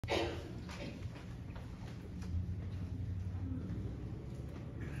Well,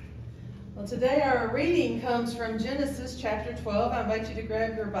 today our reading comes from Genesis chapter 12. I invite you to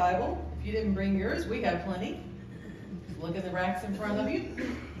grab your Bible. If you didn't bring yours, we have plenty. Look in the racks in front of you.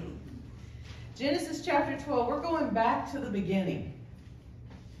 Genesis chapter 12, we're going back to the beginning.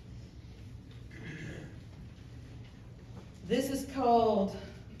 This is called,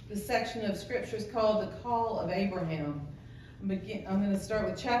 the section of scripture is called the Call of Abraham. I'm going to start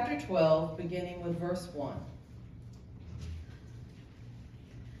with chapter 12, beginning with verse 1.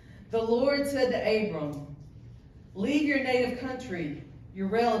 The Lord said to Abram, "Leave your native country, your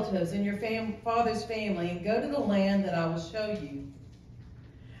relatives, and your father's family, and go to the land that I will show you.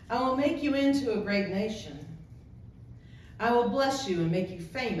 I will make you into a great nation. I will bless you and make you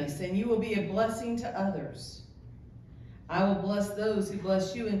famous, and you will be a blessing to others. I will bless those who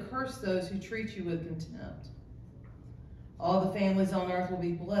bless you and curse those who treat you with contempt. All the families on earth will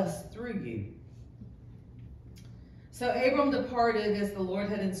be blessed through you." So Abram departed as the Lord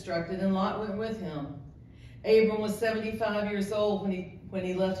had instructed, and Lot went with him. Abram was 75 years old when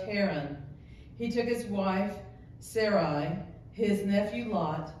he left Haran. He took his wife Sarai, his nephew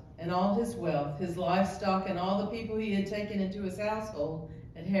Lot, and all his wealth, his livestock, and all the people he had taken into his household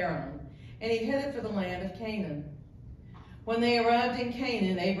at Haran, and he headed for the land of Canaan. When they arrived in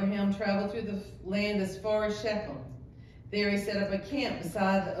Canaan, Abraham traveled through the land as far as Shechem. There he set up a camp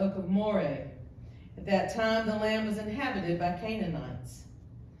beside the oak of Moreh. At that time, the land was inhabited by Canaanites.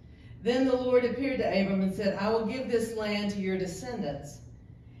 Then the Lord appeared to Abram and said, "I will give this land to your descendants."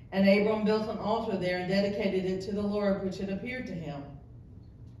 And Abram built an altar there and dedicated it to the Lord, which had appeared to him.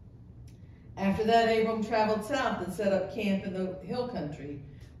 After that, Abram traveled south and set up camp in the hill country,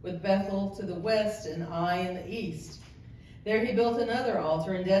 with Bethel to the west and Ai in the east. There he built another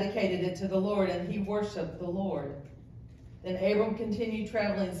altar and dedicated it to the Lord, and he worshipped the Lord. Then Abram continued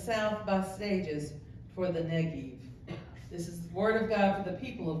traveling south by stages toward the Negev. This is the word of God for the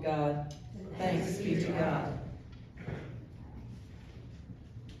people of God. Thanks be to God.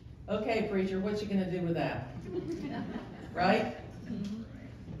 Okay, preacher, what you going to do with that? Right?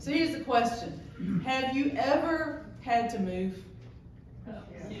 So here's the question. Have you ever had to move?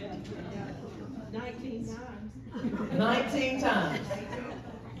 19 times. 19 times.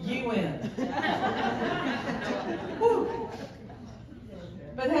 You win. Woo.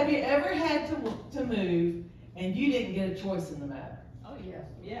 But have you ever had to move and you didn't get a choice in the matter? Oh, yeah.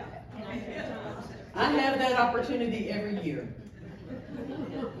 Yeah. 19 times. I have that opportunity every year.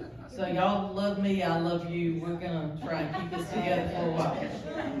 So y'all love me, I love you. We're going to try and keep this together for a while.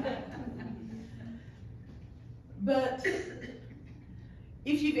 But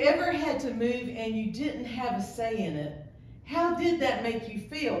if you've ever had to move and you didn't have a say in it, how did that make you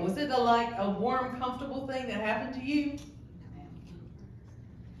feel? Was it like a warm, comfortable thing that happened to you?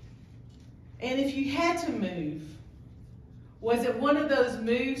 And if you had to move, was it one of those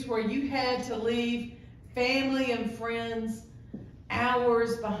moves where you had to leave family and friends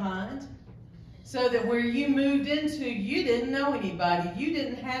hours behind? So that where you moved into, you didn't know anybody, you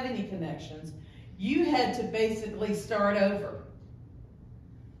didn't have any connections. You had to basically start over.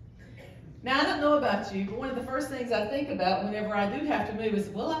 Now, I don't know about you, but one of the first things I think about whenever I do have to move is,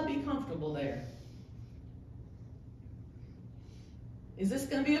 will I be comfortable there? Is this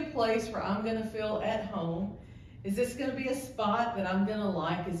going to be a place where I'm going to feel at home? Is this going to be a spot that I'm going to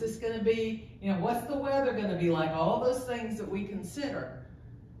like? Is this going to be, what's the weather going to be like? All those things that we consider.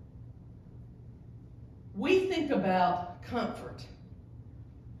 We think about comfort.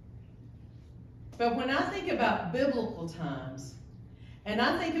 But when I think about biblical times, and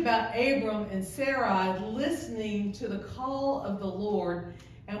I think about Abram and Sarai listening to the call of the Lord,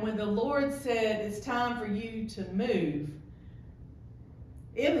 and when the Lord said, "It's time for you to move,"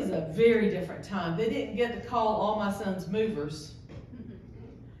 it was a very different time. They didn't get to call all my sons movers,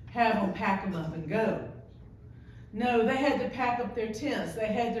 have them pack them up and go. No, they had to pack up their tents. They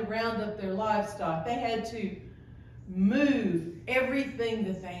had to round up their livestock. They had to move everything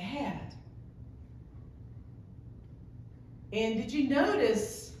that they had. And did you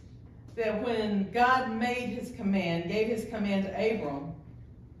notice that when God made his command, gave his command to Abram,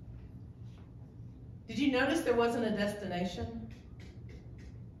 did you notice there wasn't a destination?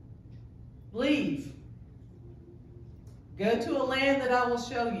 Leave. Go to a land that I will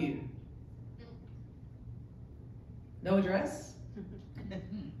show you. No address?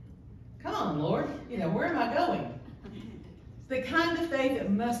 Come on, Lord. Where am I going? The kind of faith it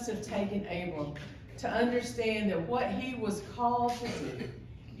must have taken Abram to understand that what he was called to do,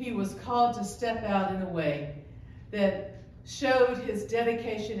 he was called to step out in a way that showed his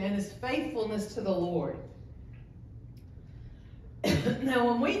dedication and his faithfulness to the Lord. Now,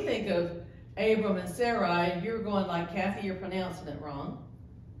 when we think of Abram and Sarai, you're going like, Kathy, you're pronouncing it wrong.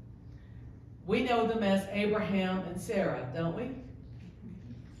 We know them as Abraham and Sarah, don't we?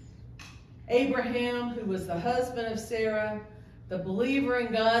 Abraham, who was the husband of Sarah, the believer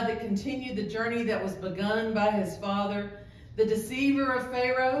in God that continued the journey that was begun by his father, the deceiver of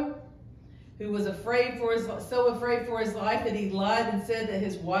Pharaoh, who was so afraid for his life that he lied and said that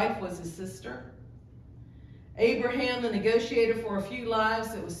his wife was his sister. Abraham, the negotiator for a few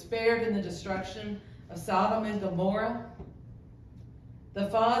lives that was spared in the destruction of Sodom and Gomorrah. The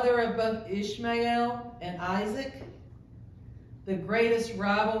father of both Ishmael and Isaac. The greatest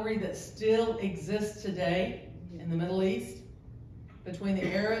rivalry that still exists today in the Middle East between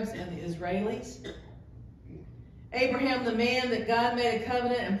the Arabs and the Israelis. Abraham, the man that God made a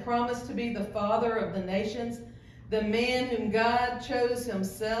covenant and promised to be the father of the nations. The man whom God chose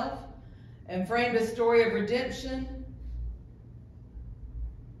himself and framed a story of redemption.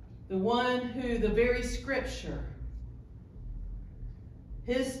 The one who the very scripture,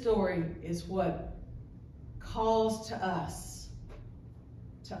 his story is what calls to us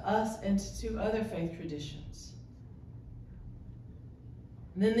and to other faith traditions.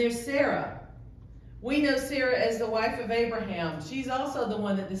 And then there's Sarah. We know Sarah as the wife of Abraham. She's also the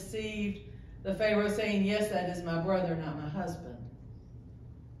one that deceived the Pharaoh, saying, yes, that is my brother, not my husband.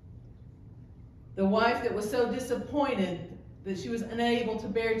 The wife that was so disappointed that she was unable to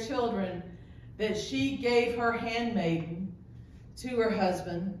bear children, that she gave her handmaiden to her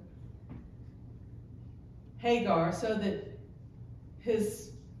husband, Hagar, so that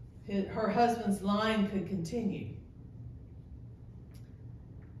her husband's line could continue.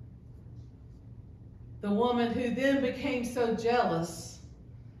 The woman who then became so jealous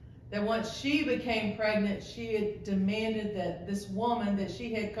that once she became pregnant, she had demanded that this woman that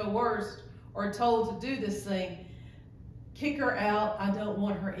she had coerced or told to do this thing, kick her out. I don't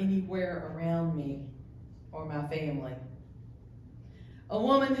want her anywhere around me or my family. A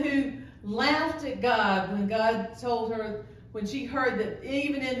woman who laughed at God when God told her, when she heard that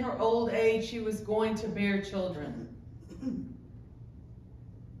even in her old age she was going to bear children.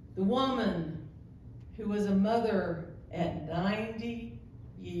 The woman who was a mother at 90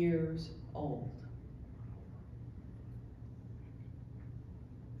 years old.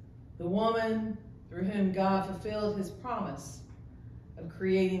 The woman through whom God fulfilled his promise of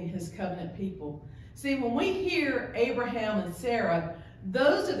creating his covenant people. See, when we hear Abraham and Sarah,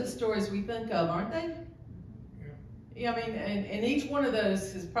 those are the stories we think of, aren't they? Yeah, I mean, and each one of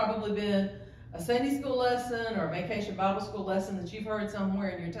those has probably been a Sunday school lesson or a vacation Bible school lesson that you've heard somewhere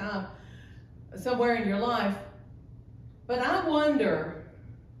in your time, somewhere in your life. But I wonder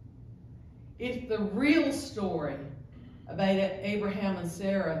if the real story about Abraham and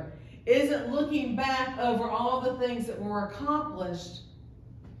Sarah isn't looking back over all the things that were accomplished,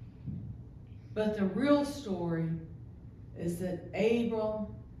 but the real story is that Abram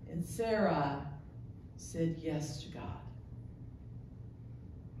and Sarai said yes to God.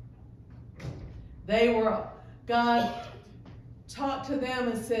 God talked to them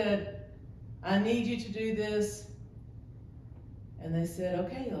and said, I need you to do this. And they said,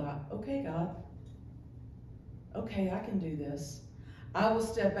 okay, God. Okay, I can do this. I will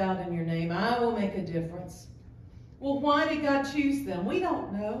step out in your name. I will make a difference. Well, why did God choose them? We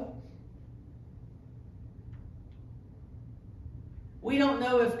don't know. We don't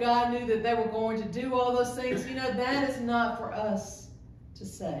know if God knew that they were going to do all those things. You know, that is not for us to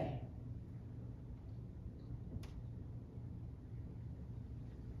say.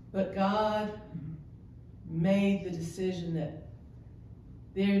 But God made the decision that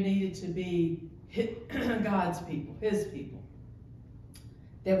there needed to be God's people, his people,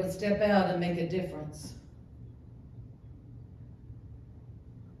 that would step out and make a difference.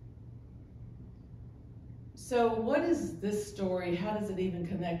 So what is this story? How does it even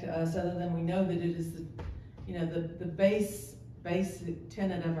connect to us, other than we know that it is the basic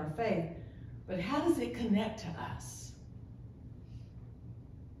tenet of our faith? But how does it connect to us?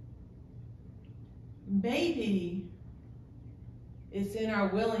 Maybe it's in our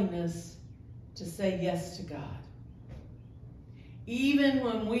willingness to say yes to God. Even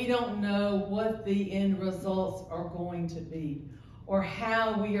when we don't know what the end results are going to be or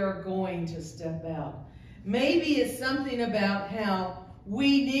how we are going to step out. Maybe it's something about how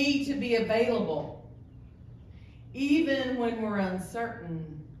we need to be available, even when we're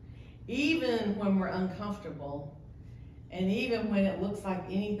uncertain, even when we're uncomfortable, and even when it looks like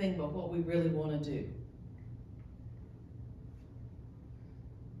anything but what we really want to do.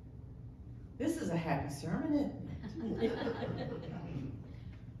 This is a happy sermon, isn't it?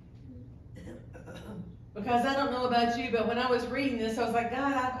 Because I don't know about you, but when I was reading this, I was like,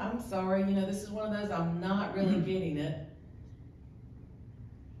 God, I'm sorry. You know, this is one of those, I'm not really getting it.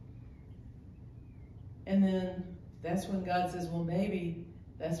 And then that's when God says, well, maybe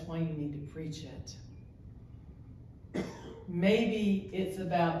that's why you need to preach it. Maybe it's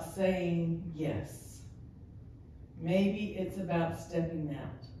about saying yes. Maybe it's about stepping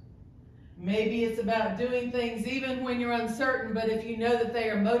out. Maybe it's about doing things even when you're uncertain, but if you know that they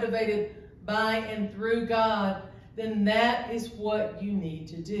are motivated by and through God, then that is what you need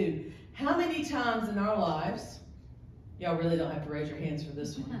to do. How many times in our lives, y'all really don't have to raise your hands for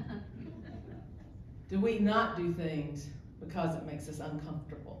this one, do we not do things because it makes us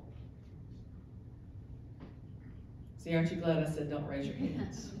uncomfortable? See, aren't you glad I said don't raise your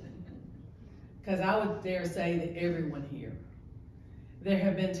hands? Because I would dare say that everyone here, there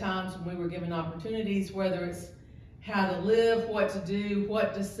have been times when we were given opportunities, whether it's how to live, what to do,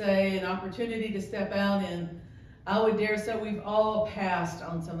 what to say, an opportunity to step out in. I would dare say we've all passed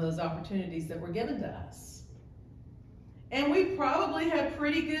on some of those opportunities that were given to us. And we probably have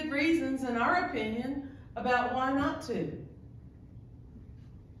pretty good reasons, in our opinion, about why not to.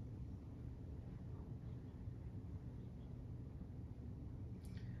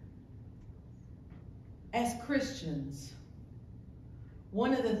 As Christians,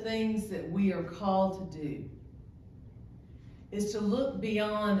 one of the things that we are called to do is to look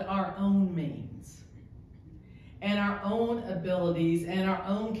beyond our own means and our own abilities and our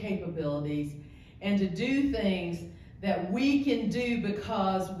own capabilities, and to do things that we can do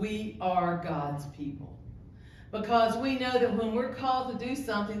because we are God's people. Because we know that when we're called to do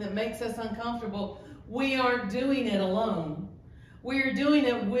something that makes us uncomfortable, we aren't doing it alone. We are doing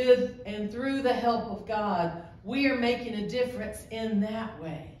it with and through the help of God. We are making a difference in that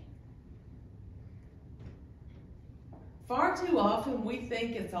way. Far too often we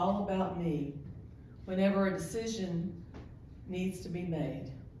think it's all about me whenever a decision needs to be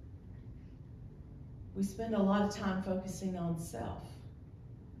made. We spend a lot of time focusing on self.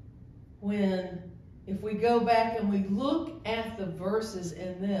 When, if we go back and we look at the verses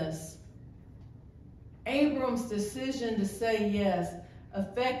in this, Abram's decision to say yes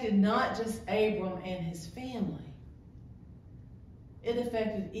affected not just Abram and his family. It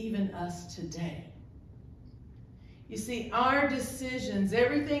affected even us today. You see, our decisions,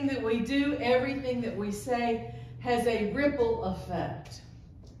 everything that we do, everything that we say, has a ripple effect.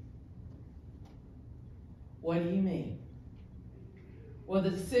 What do you mean? Well, the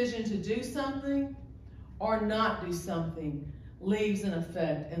decision to do something or not do something leaves an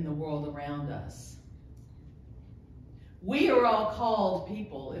effect in the world around us. We are all called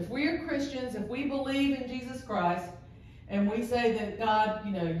people. If we are Christians, if we believe in Jesus Christ, and we say that God,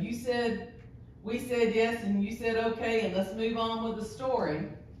 you know, we said yes and you said okay, and let's move on with the story,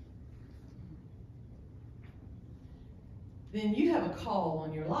 then you have a call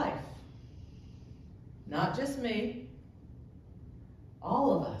on your life. Not just me,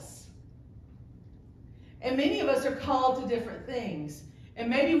 all of us. And many of us are called to different things. And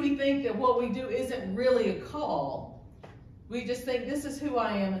maybe we think that what we do isn't really a call. We just think this is who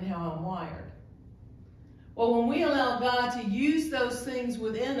I am and how I'm wired. Well, when we allow God to use those things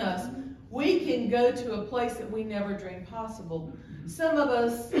within us, we can go to a place that we never dreamed possible. Some of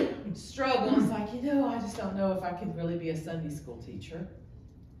us struggle. It's like, you know, I just don't know if I could really be a Sunday school teacher.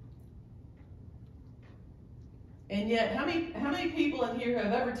 And yet, how many people in here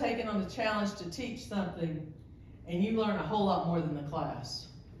have ever taken on the challenge to teach something and you learn a whole lot more than the class?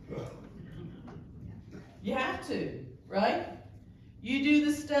 You have to, right? You do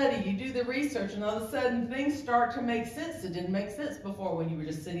the study, you do the research, and all of a sudden things start to make sense that didn't make sense before when you were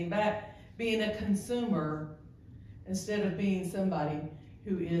just sitting back being a consumer instead of being somebody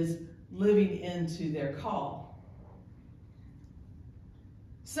who is living into their call.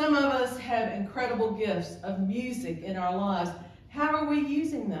 Some of us have incredible gifts of music in our lives. How are we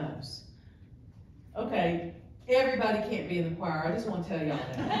using those? Okay, everybody can't be in the choir. I just want to tell y'all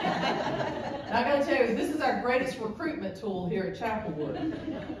that. And I got to tell you, this is our greatest recruitment tool here at Chapelwood.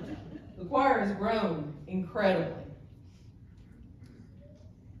 The choir has grown incredibly.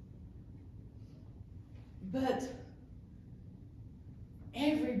 But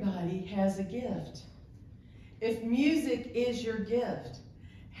everybody has a gift. If music is your gift,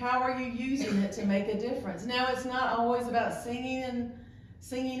 how are you using it to make a difference? Now, it's not always about singing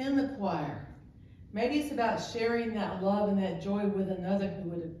in the choir. Maybe it's about sharing that love and that joy with another who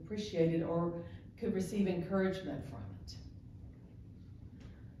would appreciate it or could receive encouragement from it.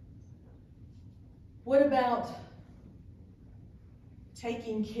 What about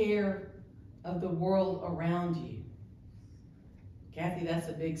taking care of the world around you? Kathy, that's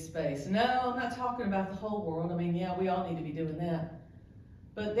a big space. No, I'm not talking about the whole world. I mean, yeah, we all need to be doing that.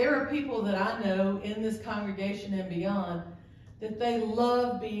 But there are people that I know in this congregation and beyond that they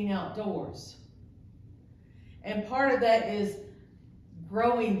love being outdoors. And part of that is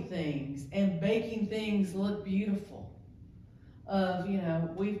growing things and making things look beautiful.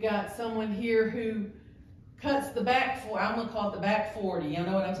 We've got someone here who cuts the back, I'm going to call it the back 40. You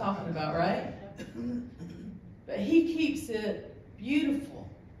know what I'm talking about, right? But he keeps it beautiful.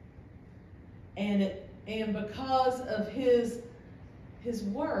 And because of his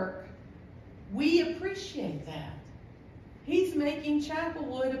work, we appreciate that. He's making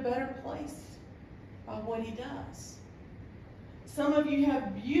Chapelwood a better place by what he does. Some of you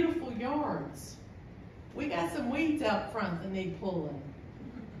have beautiful yards. We got some weeds out front that need pulling.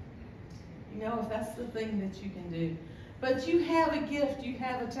 You know, if that's the thing that you can do. But you have a gift, you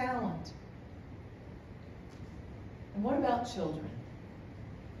have a talent. And what about children?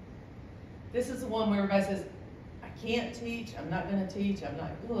 This is the one where everybody says, I can't teach, I'm not going to teach,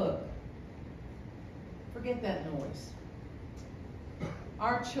 look. Forget that noise.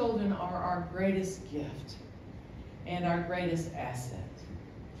 Our children are our greatest gift and our greatest asset.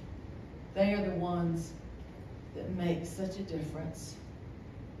 They are the ones that make such a difference.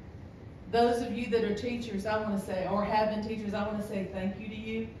 Those of you that are teachers, I want to say, or have been teachers, I want to say thank you to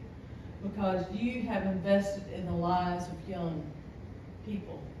you, because you have invested in the lives of young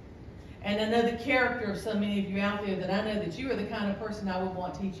people. And I know the character of so many of you out there that I know that you are the kind of person I would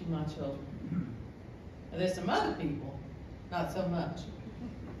want teaching my children. Now, there's some other people, not so much.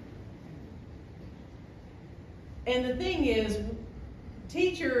 And the thing is,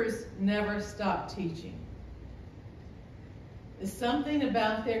 teachers never stop teaching. It's something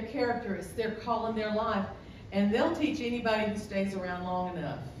about their character. It's their call in their life. And they'll teach anybody who stays around long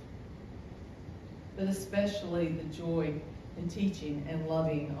enough. But especially the joy in teaching and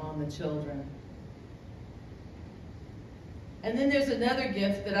loving on the children. And then there's another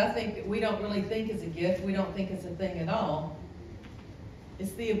gift that I think that we don't really think is a gift. We don't think it's a thing at all.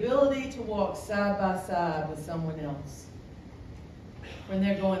 It's the ability to walk side by side with someone else when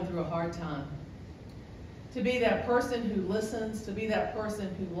they're going through a hard time. To be that person who listens, to be that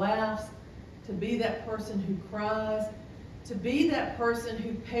person who laughs, to be that person who cries, to be that person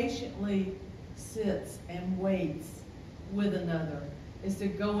who patiently sits and waits with another as they're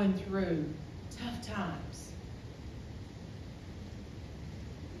going through tough times.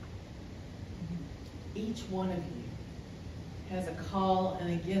 Each one of you has a call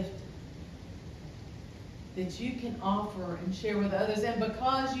and a gift that you can offer and share with others. And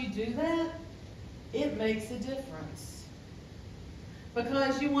because you do that, it makes a difference.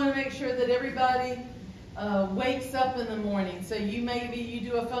 Because you want to make sure that everybody wakes up in the morning. So you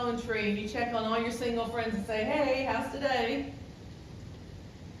do a phone tree and you check on all your single friends and say, hey, how's today?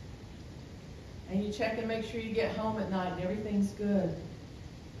 And you check and make sure you get home at night and everything's good.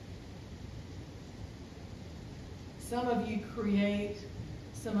 Some of you create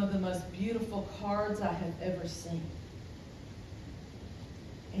some of the most beautiful cards I have ever seen.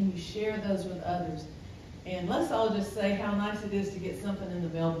 And you share those with others. And let's all just say how nice it is to get something in the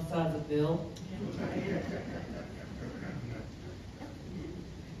mail besides a bill.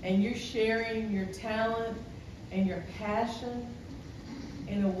 And you're sharing your talent and your passion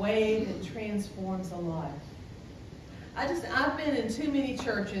in a way that transforms a life. I've been in too many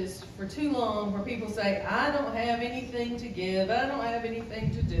churches for too long where people say, I don't have anything to give, I don't have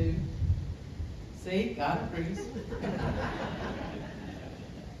anything to do. See, God agrees.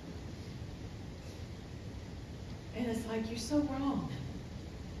 And it's like, you're so wrong.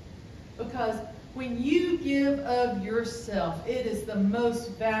 Because when you give of yourself, it is the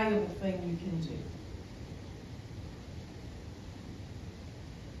most valuable thing you can do.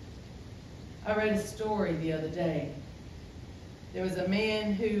 I read a story the other day. There was a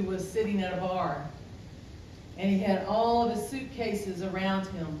man who was sitting at a bar, and he had all of his suitcases around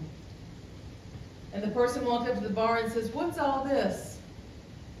him. And the person walked up to the bar and says, what's all this?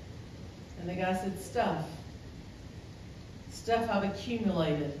 And the guy said, stuff. Stuff I've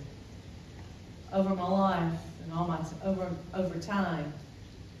accumulated over my life and all my over time.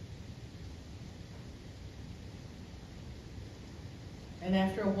 And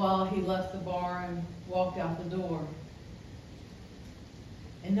after a while, he left the bar and walked out the door.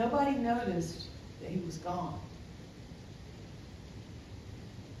 And nobody noticed that he was gone.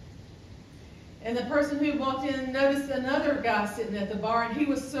 And the person who walked in noticed another guy sitting at the bar, and he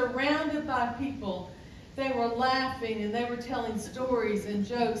was surrounded by people. They were laughing, and they were telling stories and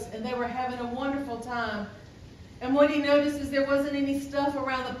jokes, and they were having a wonderful time. And what he noticed is there wasn't any stuff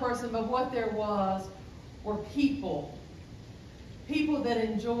around the person, but what there was were people people that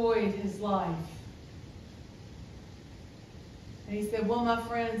enjoyed his life. And he said, well, my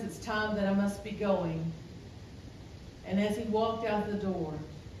friends, it's time that I must be going. And as he walked out the door,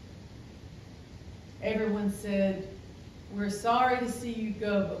 everyone said, we're sorry to see you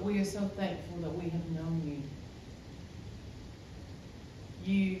go, but we are so thankful that we have known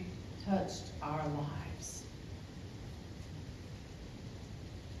you. You touched our lives.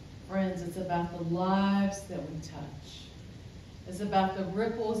 Friends, it's about the lives that we touch. It's about the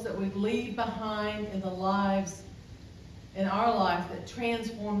ripples that we leave behind in the lives, in our life, that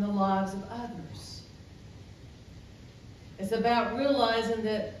transform the lives of others. It's about realizing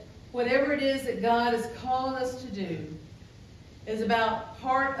that whatever it is that God has called us to do is about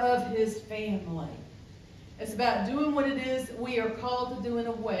part of his family. It's about doing what it is that we are called to do in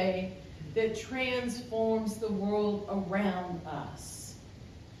a way that transforms the world around us.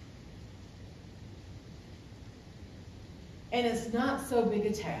 And it's not so big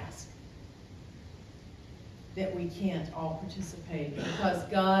a task that we can't all participate, because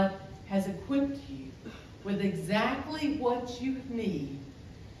God has equipped you with exactly what you need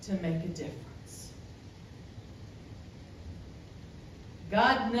to make a difference.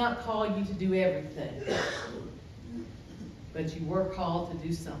 God did not call you to do everything, but you were called to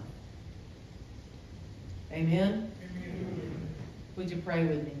do something. Amen? Amen. Would you pray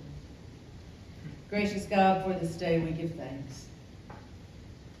with me? Gracious God, for this day we give thanks.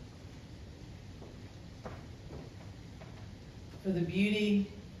 For the beauty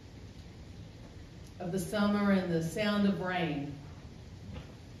of the summer and the sound of rain.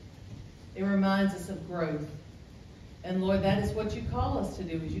 It reminds us of growth. And Lord, that is what you call us to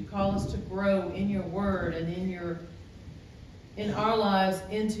do, is you call us to grow in your word and in our lives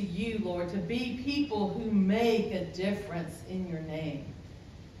into you, Lord, to be people who make a difference in your name.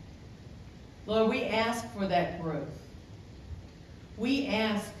 Lord, we ask for that growth. We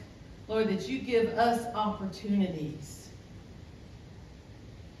ask, Lord, that you give us opportunities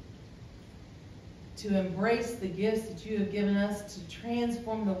to embrace the gifts that you have given us to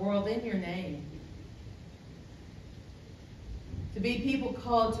transform the world in your name. To be people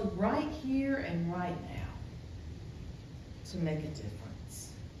called to right here and right now to make a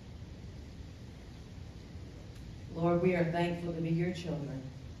difference. Lord, we are thankful to be your children.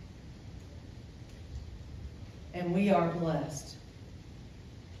 And we are blessed.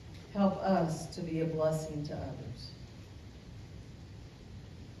 Help us to be a blessing to others.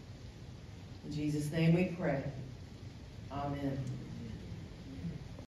 In Jesus' name we pray. Amen.